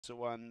It's the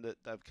one that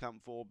they've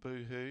come for,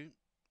 Boohoo.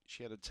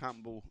 She had a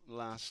tumble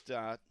last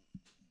start.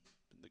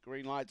 The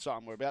green light's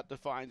on. We're about to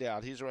find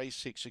out. Here's race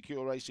 6,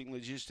 Secure Racing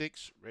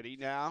Logistics. Ready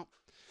now.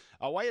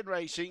 Away in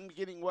racing,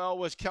 beginning well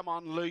was Come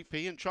On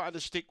Loopy, and trying to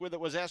stick with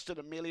it was Aston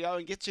Emilio,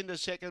 and gets into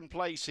second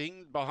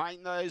placing.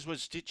 Behind those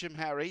was Stitchem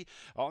Harry.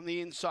 On the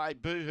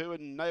inside, Boohoo,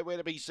 and nowhere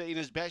to be seen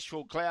as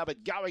Bashful Cloud,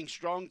 but going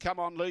strong. Come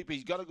On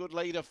Loopy's got a good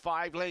lead of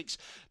 5 lengths.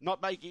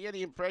 Not making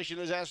any impression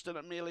as Aston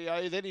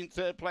Emilio. Then in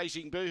third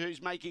placing,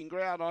 Boohoo's making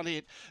ground on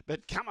it,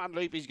 but Come On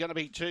Loopy's going to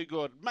be too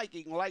good.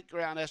 Making late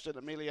ground, Aston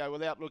Emilio,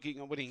 without looking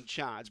a winning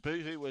chance.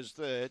 Boohoo was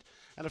third,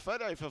 and a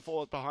photo for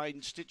fourth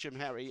behind Stitchem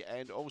Harry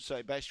and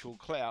also Bashful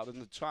Cloud,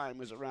 and the time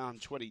was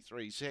around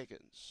 23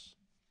 seconds.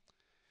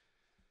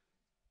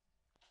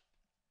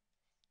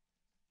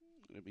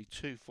 It'll be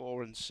 2,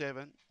 4 and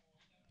 7.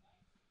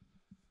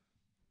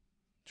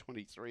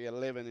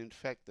 23:11 in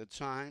fact the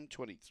time,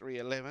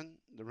 23:11.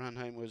 The run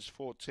home was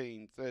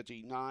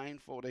 14:39,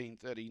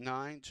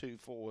 14:39, 2,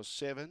 4,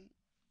 7.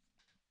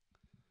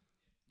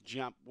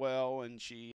 Jumped well, and she